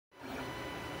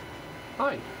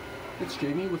Hi, it's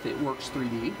Jamie with It Works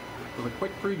 3D with a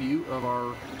quick preview of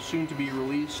our soon-to-be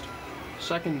released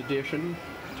second edition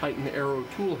Titan Aero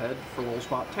toolhead for little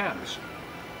spot tabs.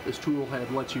 This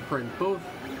toolhead lets you print both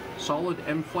solid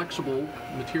and flexible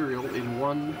material in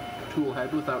one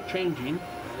toolhead without changing,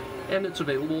 and it's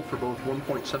available for both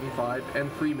 1.75 and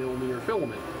 3mm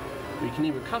filament. We can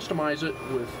even customize it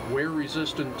with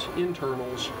wear-resistant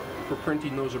internals for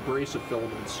printing those abrasive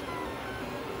filaments.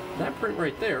 That print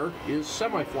right there is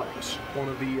semi-flex, one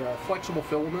of the flexible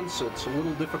filaments. It's a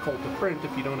little difficult to print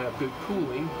if you don't have good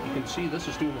cooling. You can see this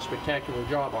is doing a spectacular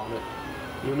job on it.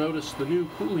 You'll notice the new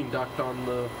cooling duct on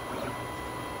the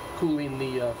cooling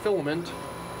the filament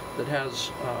that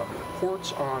has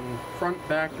ports on front,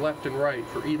 back, left, and right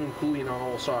for even cooling on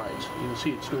all sides. You can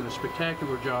see it's doing a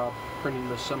spectacular job printing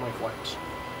this semi-flex.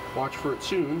 Watch for it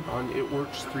soon on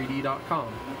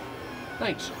itworks3d.com.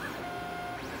 Thanks.